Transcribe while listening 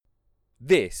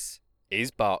This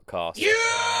is Barkcast. You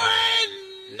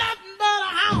ain't nothing but a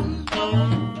hound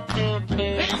dog.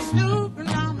 Been snooping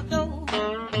on the door.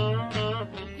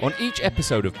 On each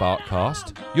episode of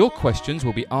Barkcast, your questions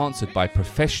will be answered by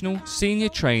professional, senior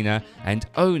trainer and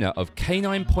owner of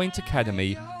Canine Point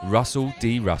Academy, Russell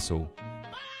D. Russell.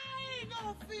 I ain't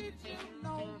gonna feed you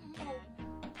no more.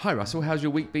 Hi Russell, how's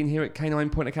your week been here at Canine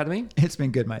Point Academy? It's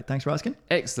been good, mate. Thanks for asking.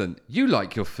 Excellent. You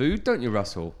like your food, don't you,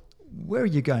 Russell? Where are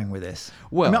you going with this?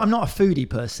 Well- I mean, I'm not a foodie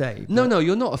per se. No,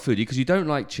 you're not a foodie because you don't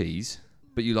like cheese,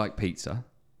 but you like pizza,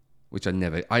 which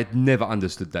I'd never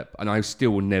understood that, and I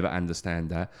still will never understand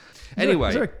that. Anyway.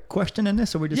 Is there a question in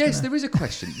this, or are we just Yes, gonna... there is a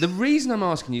question. The reason I'm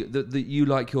asking you that you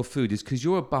like your food is because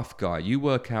you're a buff guy. You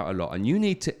work out a lot, and you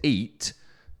need to eat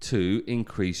to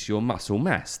increase your muscle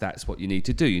mass. That's what you need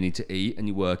to do. You need to eat and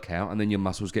you work out, and then your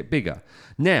muscles get bigger.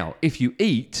 Now, if you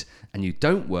eat and you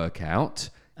don't work out,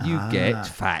 you get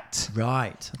fat.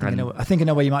 Right. I think I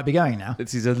know where you might be going now.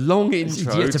 This is a long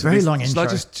intro. Yeah, it's a to very this. long intro.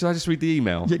 Shall I just read the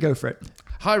email? Yeah, go for it.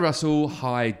 Hi Russell,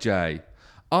 hi Jay.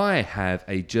 I have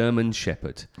a German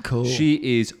Shepherd. Cool.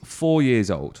 She is 4 years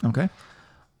old. Okay.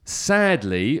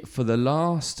 Sadly, for the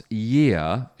last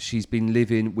year, she's been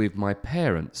living with my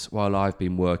parents while I've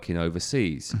been working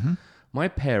overseas. Mm-hmm. My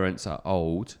parents are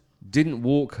old, didn't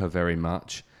walk her very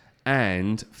much,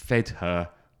 and fed her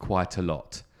quite a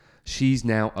lot. She's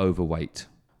now overweight.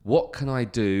 What can I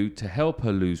do to help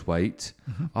her lose weight?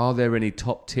 Mm-hmm. Are there any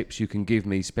top tips you can give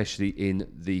me, especially in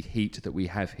the heat that we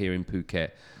have here in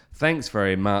Phuket? Thanks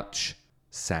very much,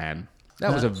 Sam.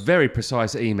 That was a very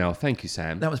precise email. Thank you,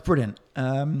 Sam. That was brilliant.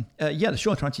 The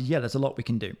short answer is there's a lot we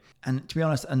can do. And to be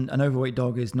honest, an overweight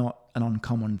dog is not an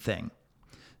uncommon thing.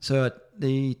 So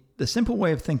the simple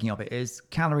way of thinking of it is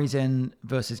calories in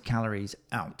versus calories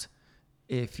out.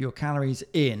 If your calories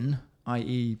in,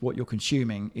 i.e. what you're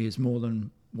consuming, is more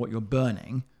than what you're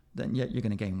burning, then you're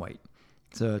going to gain weight.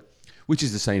 So, Which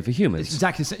is the same for humans. it's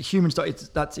exactly the same. Humans,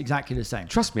 that's exactly the same.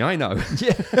 Trust me, I know.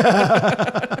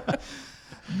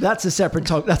 That's a separate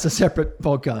talk. That's a separate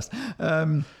podcast.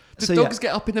 Do dogs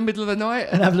get up in the middle of the night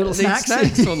and have little need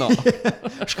snacks or not?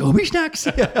 Scooby snacks.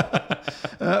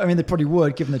 I mean, they probably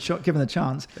would, given the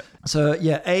chance. So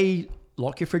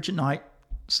lock your fridge at night.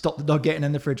 Stop the dog getting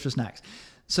in the fridge for snacks.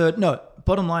 So no,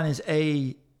 bottom line is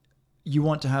you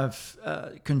want to have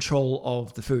control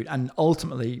of the food, and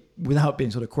ultimately, without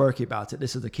being sort of quirky about it,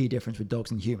 this is the key difference with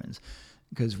dogs and humans,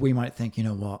 because we might think, you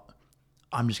know what,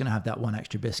 I'm just going to have that one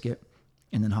extra biscuit,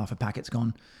 and then half a packet's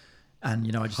gone,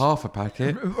 and I just Half a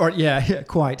packet. or yeah,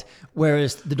 quite.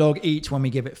 Whereas the dog eats when we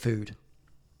give it food,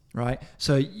 right?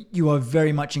 So you are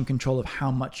very much in control of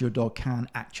how much your dog can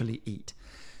actually eat.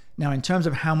 Now, in terms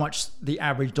of how much the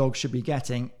average dog should be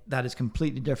getting, that is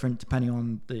completely different depending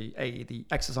on the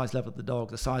exercise level of the dog,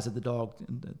 the size of the dog,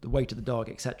 the weight of the dog,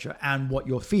 etc., and what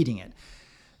you're feeding it.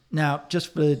 Now,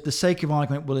 just for the sake of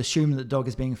argument, we'll assume that the dog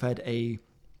is being fed a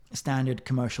standard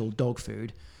commercial dog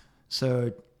food.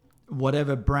 So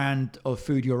whatever brand of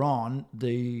food you're on,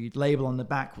 the label on the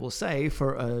back will say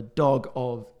for a dog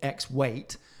of X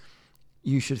weight,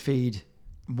 you should feed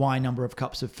Y number of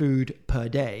cups of food per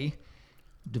day.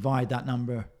 Divide that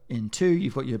number in two.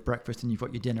 You've got your breakfast and you've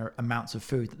got your dinner amounts of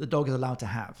food that the dog is allowed to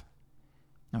have.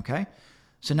 Okay?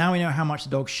 So now we know how much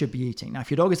the dog should be eating. Now, if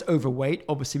your dog is overweight,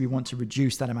 obviously we want to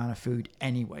reduce that amount of food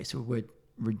anyway. So we're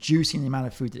reducing the amount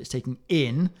of food that it's taking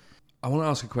in. I want to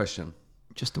ask a question.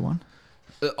 Just the one?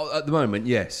 At the moment,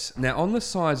 yes. Now, on the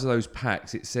sides of those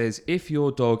packs, it says if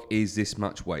your dog is this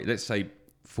much weight, let's say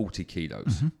 40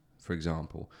 kilos, for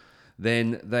example,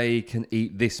 then they can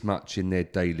eat this much in their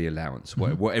daily allowance,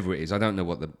 whatever it is. I don't know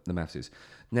what the maths is.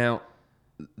 Now,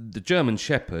 the German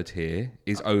Shepherd here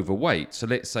is overweight. So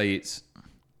let's say it's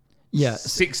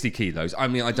 60 kilos. I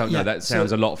mean, I don't know. That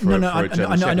sounds a lot for a German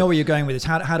Shepherd. I know where you're going with this.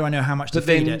 How do I know how much to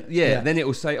feed it? Then it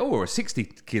will say, a 60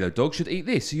 kilo dog should eat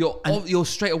this. So you're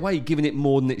straight away giving it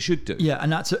more than it should do. Yeah,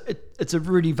 and it's a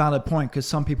really valid point, because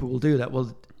some people will do that.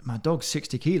 Well, my dog's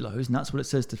 60 kilos, and that's what it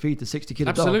says to feed the 60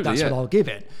 kilo dog. That's what I'll give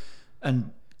it.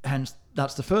 And hence,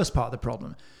 that's the first part of the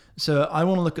problem. So I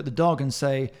want to look at the dog and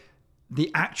say, the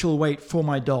actual weight for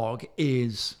my dog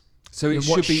is... So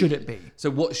what should it be? So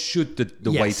what should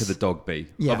the weight of the dog be?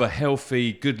 Yeah. Of a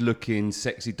healthy, good-looking,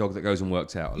 sexy dog that goes and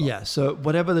works out a lot? Yeah, so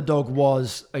whatever the dog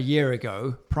was a year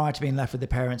ago, prior to being left with the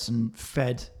parents and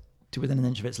fed to within an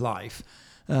inch of its life,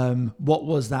 what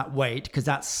was that weight? Because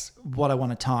that's what I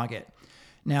want to target.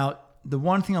 Now, the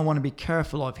one thing I want to be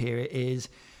careful of here is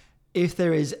if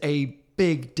there is a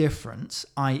big difference,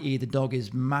 i.e. the dog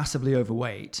is massively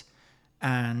overweight,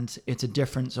 and it's a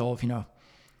difference of,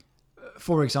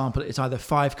 for example, it's either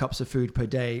 5 cups of food per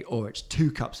day or it's 2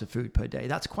 cups of food per day.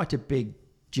 That's quite a big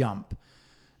jump.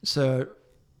 So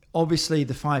obviously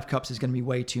the 5 cups is going to be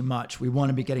way too much. We want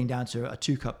to be getting down to a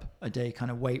 2 cup a day kind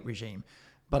of weight regime.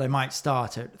 But I might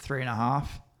start at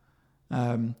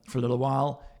 3.5 for a little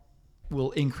while.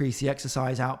 We'll increase the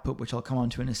exercise output, which I'll come on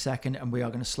to in a second, and we are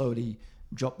going to slowly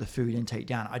drop the food intake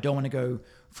down. I don't want to go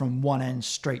from one end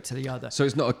straight to the other. So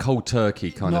it's not a cold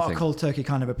turkey kind of thing? Not a cold turkey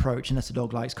kind of approach, unless the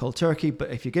dog likes cold turkey.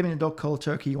 But if you're giving a dog cold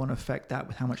turkey, you want to affect that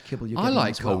with how much kibble you're giving. I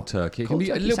like as well. cold turkey. It can Cold be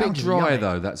a turkey little bit sounds dry yummy.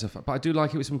 though. But I do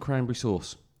like it with some cranberry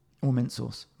sauce. Or mint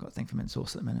sauce. Got a thing for mint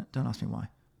sauce at the minute. Don't ask me why.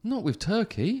 Not with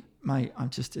turkey. Mate,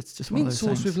 it's just one of Mint those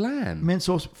sauce things. with lamb. Mint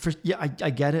sauce,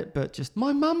 I get it, but just...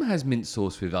 My mum has mint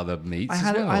sauce with other meats I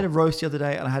had as well. I had a roast the other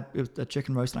day, and it was a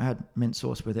chicken roast, and I had mint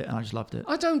sauce with it, and I just loved it.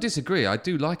 I don't disagree. I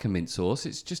do like a mint sauce.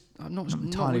 It's just I'm not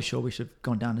Entirely with- sure we should have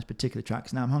gone down this particular track,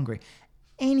 because now I'm hungry.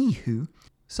 Anywho,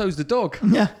 So's the dog.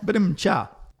 yeah, but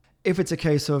cha. If it's a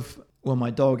case of, well,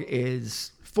 my dog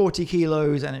is 40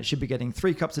 kilos and it should be getting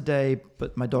 3 cups a day,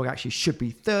 but my dog actually should be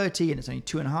 30 and it's only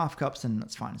 2.5 cups, then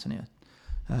that's fine. It's only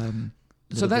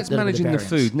So that's little bit of managing the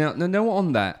variance. food. Now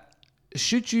on that,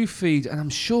 should you feed, and I'm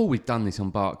sure we've done this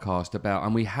on Barkcast about,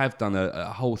 and we have done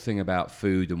a whole thing about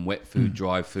food and wet food,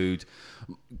 dry food.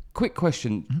 Quick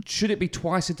question, should it be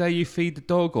twice a day you feed the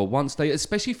dog or once a day,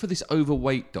 especially for this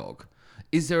overweight dog?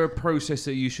 Is there a process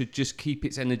that you should just keep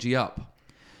its energy up?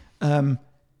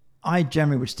 I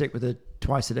generally would stick with a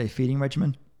twice a day feeding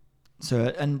regimen.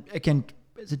 So, and again,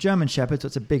 it's a German Shepherd, so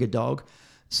it's a bigger dog.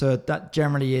 So that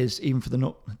generally is, even for the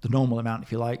normal amount,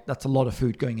 if you like, that's a lot of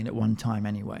food going in at one time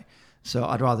anyway. So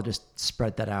I'd rather just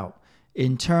spread that out.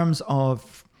 In terms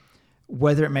of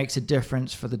whether it makes a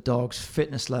difference for the dog's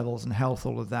fitness levels and health,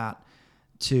 all of that,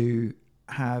 to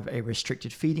have a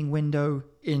restricted feeding window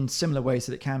in similar ways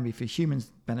that it can be for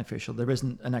humans beneficial, there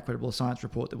isn't an equitable science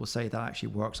report that will say that actually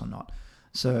works or not.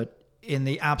 So in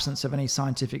the absence of any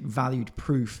scientific valued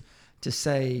proof to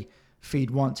say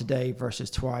feed once a day versus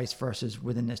twice versus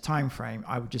within this time frame,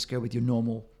 I would just go with your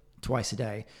normal twice a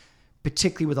day,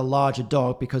 particularly with a larger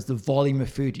dog, because the volume of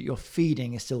food that you're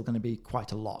feeding is still going to be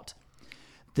quite a lot.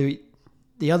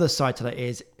 The other side to that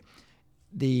is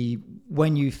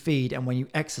when you feed and when you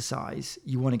exercise,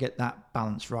 you want to get that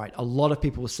balance right. A lot of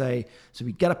people will say, so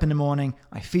we get up in the morning,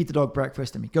 I feed the dog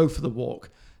breakfast and we go for the walk.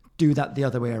 Do that the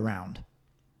other way around.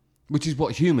 Which is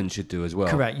what humans should do as well.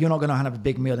 Correct. You're not going to have a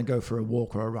big meal and go for a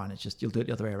walk or a run. It's just, you'll do it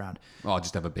the other way around. Oh, I'll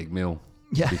just have a big meal,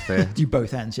 Yeah. to be fair. Do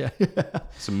both ends, yeah.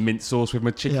 Some mint sauce with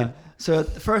my chicken. Yeah. So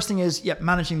the first thing is,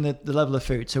 managing the level of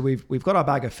food. So we've got our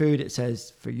bag of food. It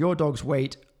says for your dog's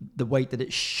weight, the weight that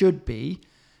it should be,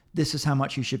 this is how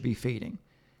much you should be feeding.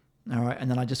 All right.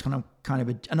 And then I just kind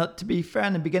of, and to be fair,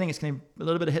 in the beginning, it's going to be a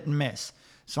little bit of hit and miss.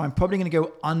 So I'm probably going to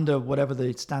go under whatever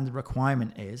the standard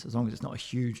requirement is, as long as it's not a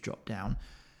huge drop down,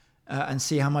 and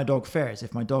see how my dog fares.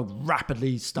 If my dog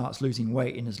rapidly starts losing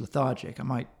weight and is lethargic, I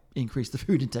might increase the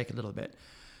food intake a little bit.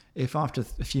 If after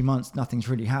a few months nothing's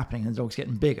really happening and the dog's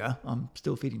getting bigger, I'm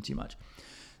still feeding too much.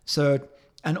 So,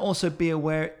 and also be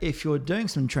aware if you're doing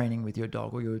some training with your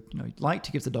dog, or you'd like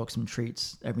to give the dog some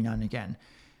treats every now and again.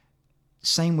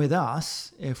 Same with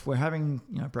us. If we're having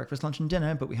breakfast, lunch, and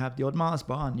dinner, but we have the odd Mars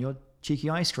bar and the odd cheeky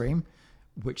ice cream,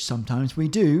 which sometimes we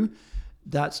do,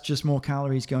 that's just more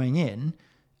calories going in.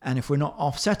 And if we're not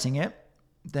offsetting it,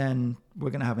 then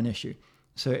we're going to have an issue.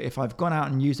 So if I've gone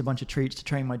out and used a bunch of treats to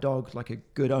train my dog like a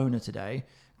good owner today,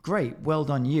 great, well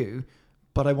done you.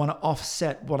 But I want to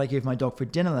offset what I give my dog for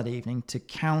dinner that evening to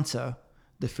counter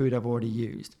the food I've already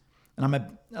used.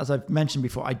 And as I've mentioned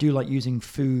before, I do like using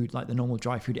food like the normal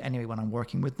dry food anyway when I'm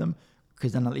working with them,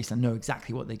 because then at least I know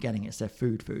exactly what they're getting. It's their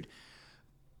food.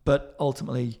 But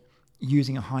ultimately,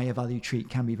 using a higher value treat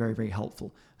can be very, very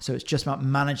helpful. So it's just about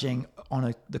managing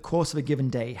on the course of a given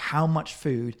day, how much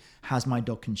food has my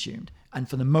dog consumed? And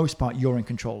for the most part, you're in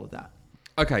control of that.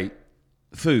 Okay,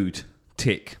 food,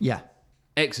 tick. Yeah.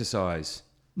 Exercise.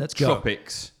 Let's go.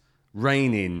 Tropics.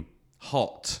 Raining.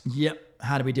 Hot. Yep.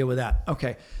 How do we deal with that?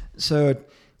 Okay. So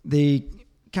the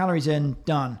calories in,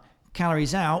 done.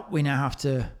 Calories out, we now have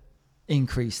to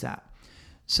increase that.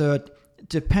 So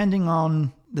depending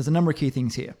on, there's a number of key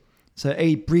things here. So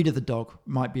a breed of the dog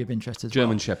might be of interest as well.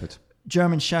 German Shepherd.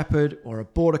 German Shepherd or a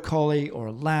Border Collie or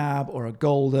a Lab or a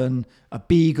Golden, a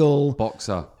Beagle.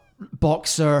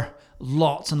 Boxer,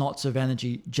 lots and lots of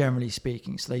energy, generally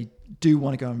speaking. So they do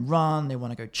want to go and run, they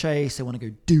want to go chase, they want to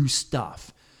go do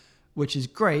stuff, which is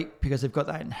great because they've got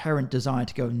that inherent desire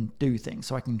to go and do things.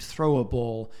 So I can throw a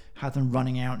ball, have them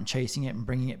running out and chasing it and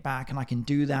bringing it back, and I can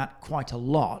do that quite a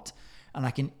lot. And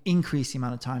I can increase the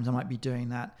amount of times I might be doing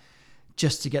that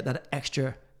just to get that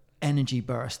extra energy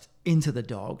burst into the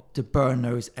dog to burn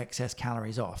those excess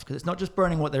calories off. Because it's not just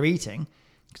burning what they're eating,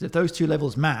 because if those two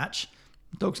levels match,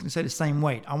 The dog's going to stay the same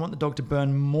weight. I want the dog to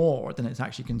burn more than it's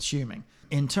actually consuming.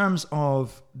 In terms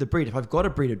of the breed, if I've got a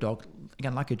breeder dog,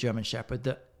 again, like a German Shepherd,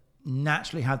 that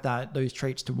naturally have those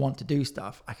traits to want to do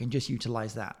stuff, I can just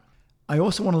utilize that. I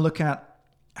also want to look at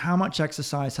how much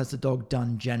exercise has the dog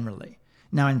done generally.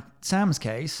 Now, in Sam's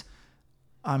case,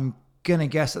 I'm going to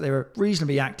guess that they were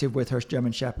reasonably active with her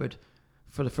German Shepherd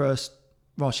for the first,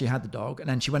 while she had the dog. And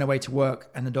then she went away to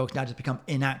work and the dog's now just become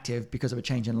inactive because of a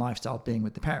change in lifestyle being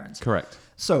with the parents. Correct.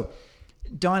 So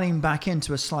dialing back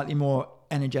into a slightly more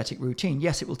energetic routine,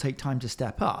 yes, it will take time to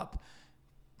step up,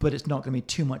 but it's not going to be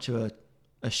too much of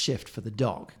a shift for the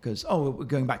dog because, we're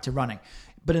going back to running.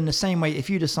 But in the same way, if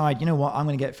you decide, you know what, I'm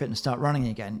going to get fit and start running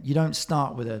again, you don't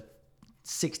start with a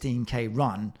 16K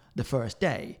run the first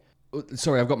day.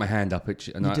 Sorry, I've got my hand up.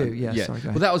 Sorry, go ahead.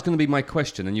 Well, that was going to be my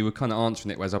question, and you were kind of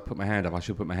answering it as I put my hand up. I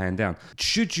should put my hand down.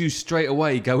 Should you straight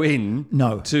away go in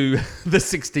to the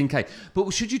 16K?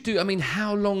 But should you do,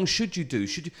 how long should you do?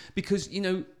 Because,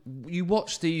 you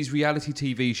watch these reality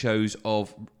TV shows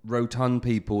of rotund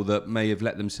people that may have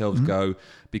let themselves go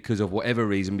because of whatever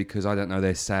reason, because, I don't know,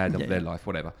 they're sad of their life,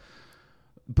 whatever.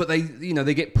 But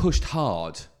they get pushed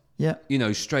hard. Yeah.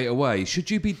 Straight away.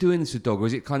 Should you be doing this with dog, or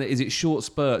is it short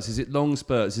spurts? Is it long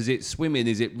spurts? Is it swimming?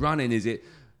 Is it running? Is it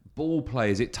ball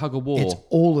play? Is it tug of war? It's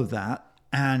all of that.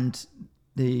 And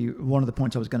one of the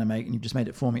points I was going to make, and you've just made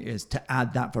it for me, is to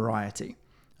add that variety.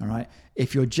 All right.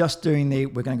 If you're just doing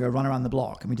we're going to go run around the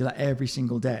block, and we do that every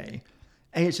single day,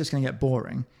 A, it's just going to get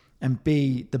boring, and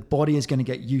B, the body is going to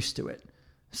get used to it.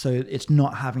 So it's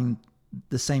not having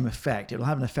the same effect. It'll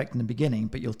have an effect in the beginning,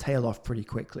 but you'll tail off pretty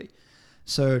quickly.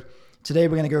 So today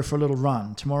we're going to go for a little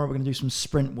run. Tomorrow we're going to do some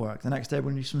sprint work. The next day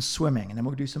we're going to do some swimming, and then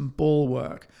we'll do some ball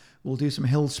work. We'll do some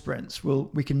hill sprints.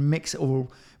 We can mix it, or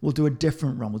we'll do a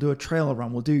different run. We'll do a trail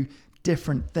run. We'll do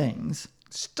different things.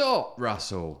 Stop,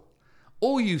 Russell.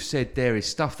 All you've said there is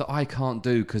stuff that I can't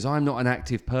do because I'm not an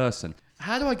active person.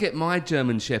 How do I get my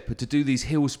German Shepherd to do these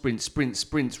hill sprints,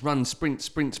 run,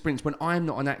 sprints when I'm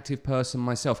not an active person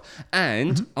myself?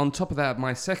 And on top of that,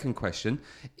 my second question,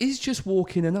 is just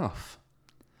walking enough?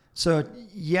 So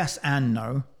yes and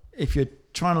no. If you're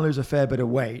trying to lose a fair bit of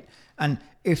weight, and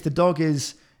if the dog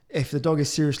is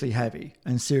seriously heavy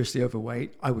and seriously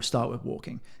overweight, I would start with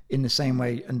walking in the same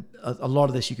way. And a lot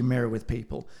of this you can mirror with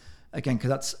people, again,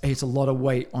 because it's a lot of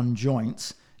weight on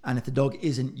joints. And if the dog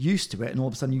isn't used to it, and all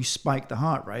of a sudden you spike the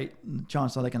heart rate, the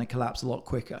chances are they're going to collapse a lot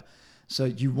quicker. So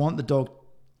you want the dog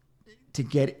to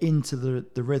get into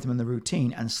the rhythm and the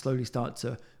routine and slowly start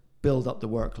to build up the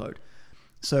workload.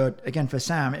 So again, for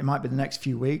Sam, it might be the next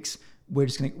few weeks. We're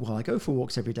just going to, I go for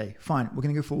walks every day. Fine. We're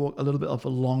going to go for a little bit of a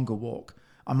longer walk.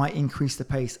 I might increase the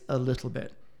pace a little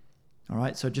bit. All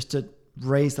right. So just to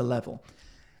raise the level.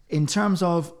 In terms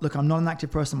of, look, I'm not an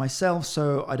active person myself,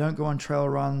 so I don't go on trail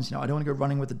runs. I don't want to go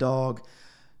running with the dog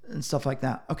and stuff like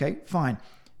that. Okay, fine.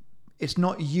 It's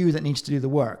not you that needs to do the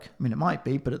work. It might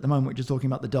be, but at the moment we're just talking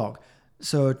about the dog.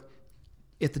 So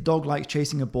if the dog likes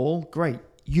chasing a ball, great.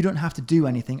 You don't have to do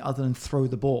anything other than throw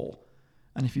the ball.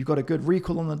 And if you've got a good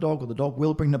recall on the dog, or the dog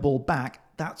will bring the ball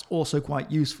back, that's also quite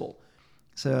useful.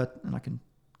 So, and I can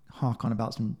hark on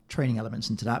about some training elements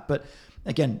into that. But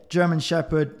again, German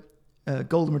Shepherd,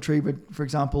 Golden Retriever, for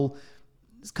example,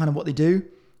 is kind of what they do.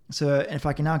 So if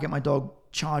I can now get my dog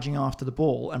charging after the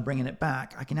ball and bringing it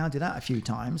back, I can now do that a few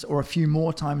times, or a few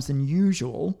more times than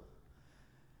usual.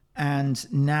 And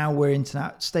now we're into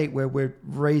that state where we're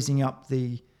raising up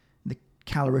the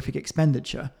calorific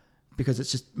expenditure because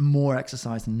it's just more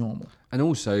exercise than normal. And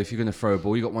also, if you're going to throw a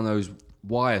ball, you got one of those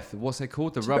wire, what's they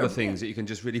called? The rubber things that you can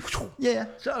just really... Yeah,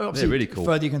 so obviously, they're really cool.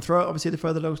 The further you can throw it, obviously the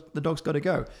further the dog's got to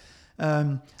go.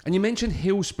 And you mentioned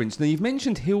hill sprints. Now, you've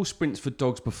mentioned hill sprints for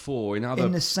dogs before.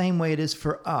 In the same way it is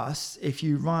for us, if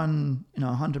you run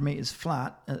 100 meters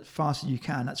flat as fast as you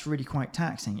can, that's really quite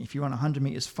taxing. If you run 100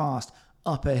 meters fast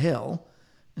up a hill,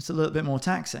 it's a little bit more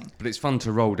taxing. But it's fun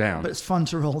to roll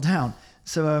down.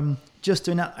 So just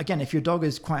doing that, again, if your dog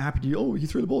is quite happy to, you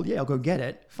threw the ball, yeah, I'll go get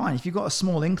it. Fine. If you've got a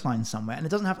small incline somewhere, and it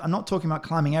doesn't have, I'm not talking about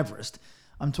climbing Everest.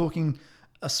 I'm talking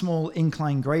a small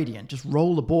incline gradient. Just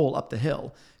roll the ball up the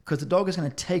hill because the dog is going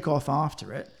to take off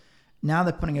after it. Now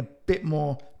they're putting a bit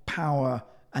more power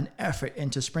and effort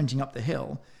into sprinting up the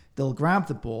hill. They'll grab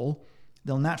the ball.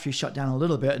 They'll naturally shut down a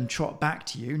little bit and trot back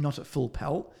to you, not at full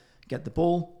pelt. Get the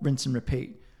ball, rinse and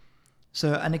repeat.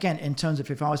 So, and again, in terms of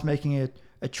if I was making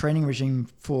a training regime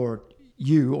for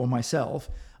you or myself,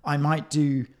 I might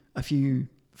do a few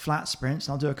flat sprints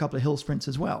and I'll do a couple of hill sprints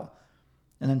as well.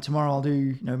 And then tomorrow I'll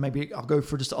do, maybe I'll go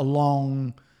for just a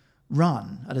long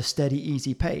run at a steady,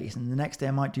 easy pace. And the next day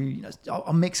I might do,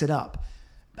 I'll mix it up.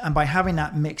 And by having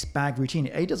that mixed bag routine,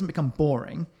 it doesn't become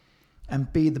boring.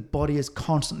 and B, the body is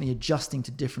constantly adjusting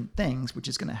to different things, which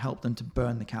is going to help them to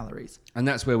burn the calories. And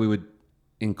that's where we would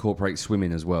incorporate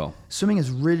swimming as well. Swimming is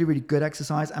really, really good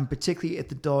exercise, and particularly if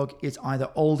the dog is either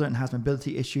older and has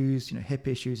mobility issues, hip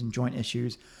issues and joint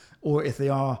issues, or if they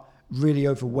are really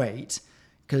overweight,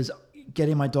 because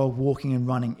getting my dog walking and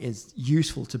running is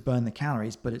useful to burn the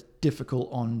calories, but it's difficult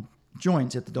on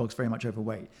joints if the dog's very much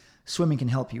overweight. Swimming can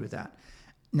help you with that.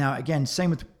 Now, again,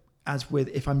 same as with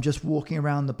if I'm just walking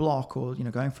around the block or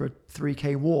going for a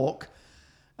 3K walk,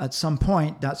 at some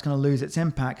point that's going to lose its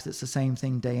impact because it's the same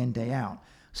thing day in, day out.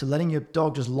 So letting your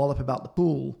dog just lollop about the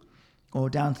pool or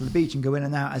down to the beach and go in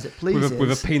and out as it pleases.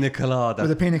 With a pina colada.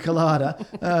 With a pina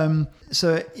colada.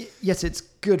 So yes, it's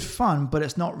good fun, but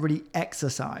it's not really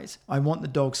exercise. I want the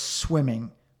dog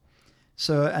swimming.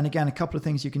 So, and again, a couple of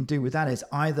things you can do with that is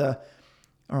either,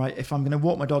 all right, if I'm going to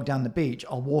walk my dog down the beach,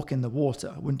 I'll walk in the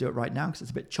water. I wouldn't do it right now because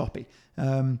it's a bit choppy.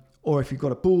 Or if you've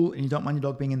got a pool and you don't mind your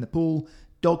dog being in the pool,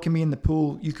 dog can be in the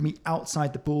pool. You can be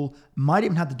outside the pool. Might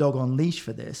even have the dog on leash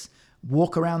for this.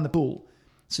 Walk around the pool.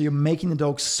 So you're making the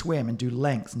dog swim and do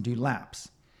lengths and do laps.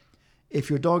 If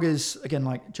your dog is, again,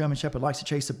 like German Shepherd likes to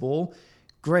chase a ball,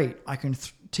 great. I can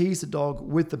tease the dog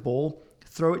with the ball,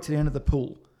 throw it to the end of the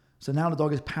pool. So now the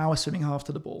dog is power swimming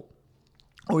after the ball.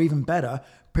 Or even better,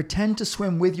 pretend to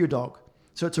swim with your dog.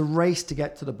 So it's a race to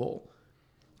get to the ball.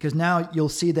 Because now you'll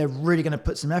see they're really going to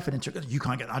put some effort into it. You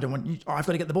can't get, I don't want you, I've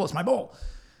got to get the ball, it's my ball.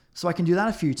 So I can do that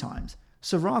a few times.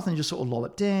 So rather than just sort of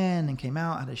lolloped in and came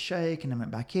out, had a shake, and then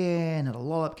went back in, had a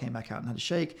lollop, came back out and had a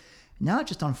shake. Now I've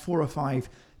just done 4 or 5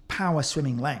 power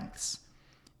swimming lengths.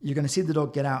 You're going to see the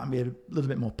dog get out and be a little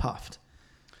bit more puffed.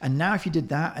 And now if you did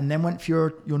that and then went for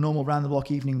your normal round the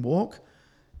block evening walk,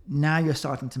 now you're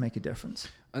starting to make a difference.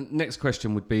 And next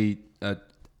question would be,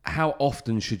 how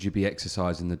often should you be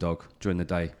exercising the dog during the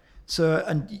day? So,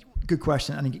 and good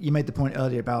question. And you made the point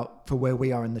earlier about for where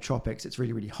we are in the tropics, it's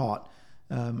really, really hot.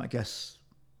 I guess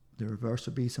the reverse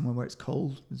would be somewhere where it's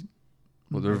cold.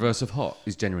 Well, the reverse of hot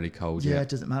is generally cold. Yeah, it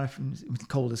doesn't matter if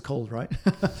cold is cold, right?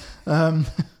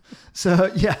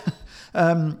 So, yeah.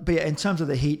 But yeah, in terms of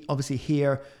the heat, obviously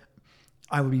here,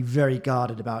 I would be very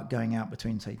guarded about going out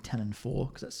between, say, 10 and 4,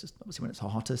 because that's just obviously when it's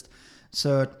hottest.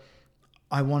 So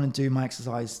I want to do my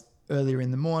exercise earlier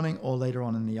in the morning or later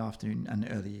on in the afternoon and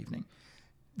early evening.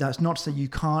 That's not to say you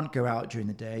can't go out during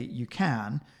the day. You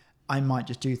can. I might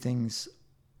just do things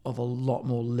of a lot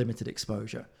more limited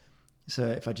exposure. So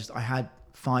if I had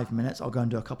 5 minutes, I'll go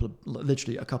and do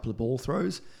literally a couple of ball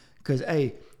throws. Because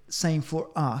same for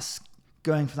us,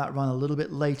 going for that run a little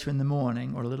bit later in the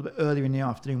morning or a little bit earlier in the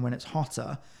afternoon when it's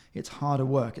hotter, it's harder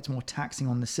work. It's more taxing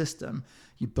on the system.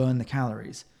 You burn the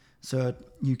calories. So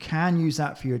you can use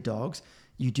that for your dogs.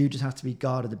 You do just have to be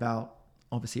guarded about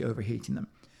obviously overheating them.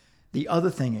 The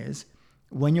other thing is,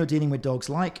 when you're dealing with dogs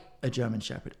like a German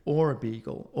Shepherd or a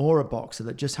Beagle or a Boxer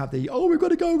that just have we've got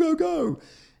to go,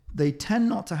 they tend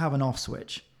not to have an off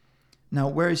switch. Now,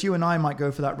 whereas you and I might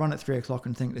go for that run at 3 o'clock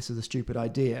and think this is a stupid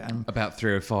idea. And about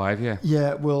 3:05, yeah.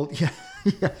 Yeah,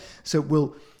 yeah.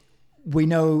 So we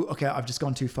know, okay, I've just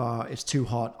gone too far. It's too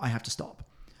hot. I have to stop.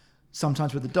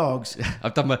 Sometimes with the dogs,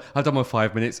 I've done my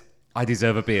 5 minutes. I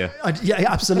deserve a beer. Yeah,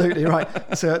 absolutely right.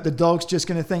 So the dog's just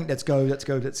going to think, let's go.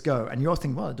 And you're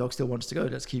thinking, well, the dog still wants to go.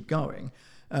 Let's keep going.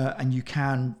 And you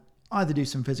can either do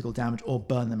some physical damage or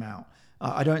burn them out.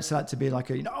 I don't say that to be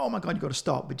like oh my God, you've got to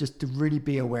stop, but just to really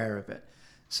be aware of it.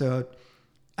 So,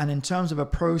 and in terms of a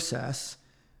process,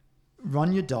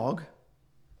 run your dog.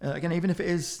 Again, even if it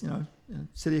is,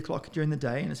 3 o'clock during the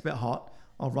day and it's a bit hot,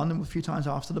 I'll run them a few times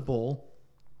after the ball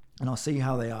and I'll see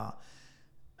how they are.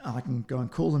 I can go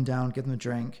and cool them down, give them a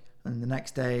drink, and the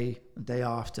next day, the day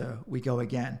after, we go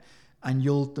again. And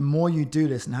the more you do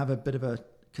this and have a bit of a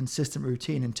consistent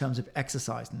routine in terms of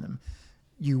exercising them,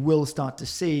 you will start to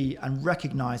see and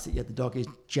recognize that the dog is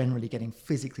generally getting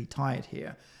physically tired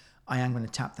here. I am going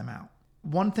to tap them out.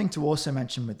 One thing to also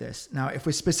mention with this, now, if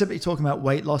we're specifically talking about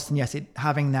weight loss, then yes,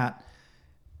 having that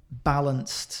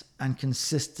balanced and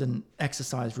consistent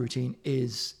exercise routine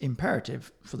is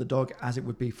imperative for the dog as it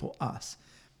would be for us.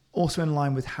 Also in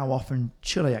line with how often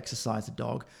should I exercise the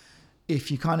dog.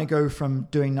 If you kind of go from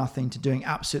doing nothing to doing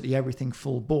absolutely everything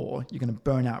full bore, you're going to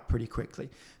burn out pretty quickly.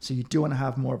 So you do want to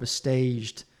have more of a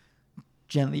staged,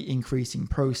 gently increasing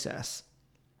process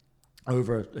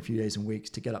over a few days and weeks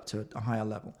to get up to a higher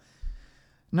level.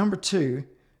 Number 2,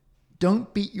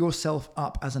 don't beat yourself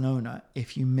up as an owner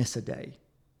if you miss a day.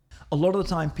 A lot of the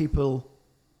time people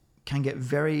can get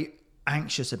very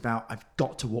anxious about, I've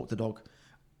got to walk the dog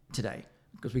today.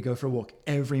 Because we go for a walk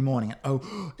every morning. And,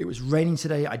 it was raining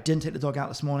today. I didn't take the dog out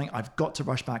this morning. I've got to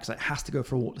rush back because it has to go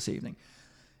for a walk this evening.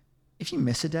 If you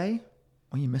miss a day,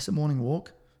 when you miss a morning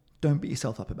walk, don't beat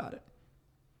yourself up about it.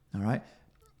 All right.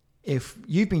 If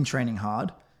you've been training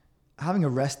hard, having a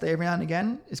rest day every now and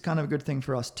again is kind of a good thing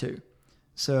for us too.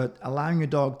 So allowing your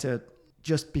dog to,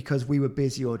 just because we were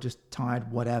busy or just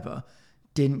tired, whatever,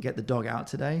 didn't get the dog out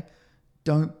today,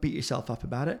 don't beat yourself up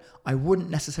about it. I wouldn't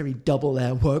necessarily double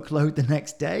their workload the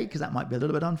next day because that might be a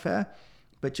little bit unfair,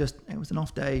 but just, it was an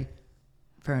off day.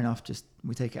 Fair enough. Just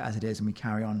we take it as it is and we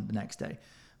carry on the next day.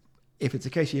 If it's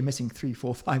a case you're missing 3,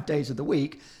 4, 5 days of the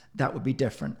week, that would be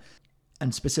different.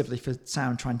 And specifically for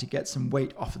Sam trying to get some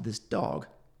weight off of this dog,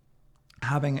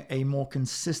 having a more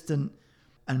consistent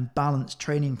and balanced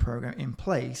training program in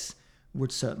place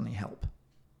would certainly help.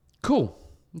 Cool.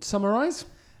 Summarize?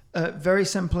 Very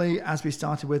simply, as we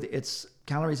started with, it's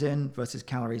calories in versus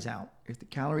calories out. If the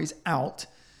calories out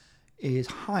is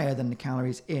higher than the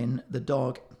calories in, the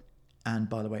dog, and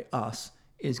by the way, us,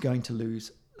 is going to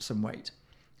lose some weight.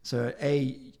 So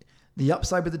the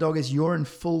upside with the dog is you're in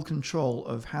full control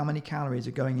of how many calories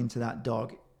are going into that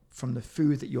dog from the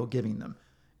food that you're giving them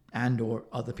and or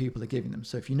other people are giving them.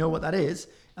 So if you know what that is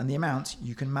and the amount,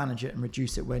 you can manage it and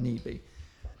reduce it where need be.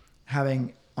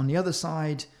 Having, on the other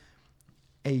side,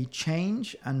 a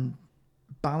change and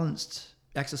balanced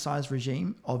exercise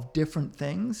regime of different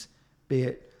things, be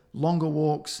it longer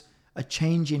walks, a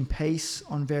change in pace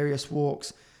on various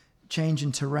walks, change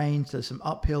in terrain, so some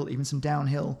uphill, even some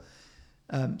downhill,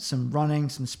 some running,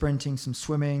 some sprinting, some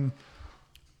swimming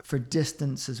for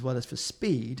distance as well as for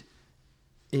speed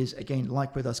is, again,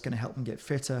 like with us, going to help them get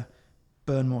fitter,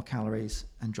 burn more calories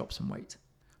and drop some weight.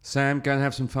 Sam, go and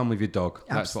have some fun with your dog.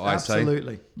 That's what I say.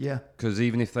 Absolutely, yeah. Because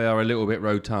even if they are a little bit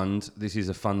rotund, this is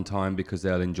a fun time because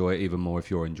they'll enjoy it even more if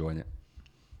you're enjoying it.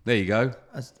 There you go.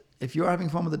 If you're having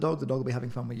fun with the dog will be having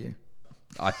fun with you.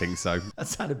 I think so. That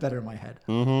sounded better in my head.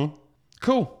 Mm-hmm.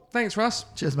 Cool. Thanks, Russ.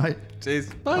 Cheers, mate. Cheers.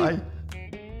 Bye. Bye.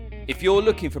 If you're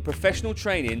looking for professional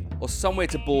training or somewhere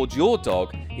to board your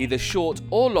dog, either short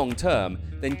or long term,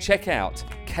 then check out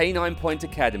Canine Point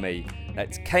Academy.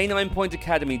 That's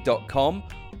caninepointacademy.com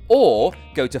or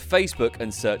go to Facebook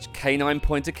and search Canine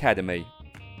Point Academy.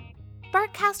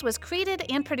 Barkcast was created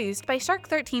and produced by Shark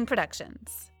 13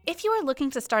 Productions. If you are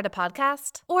looking to start a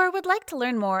podcast or would like to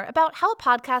learn more about how a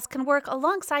podcast can work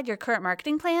alongside your current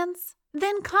marketing plans,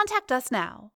 then contact us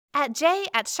now at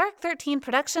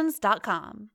j@shark13productions.com.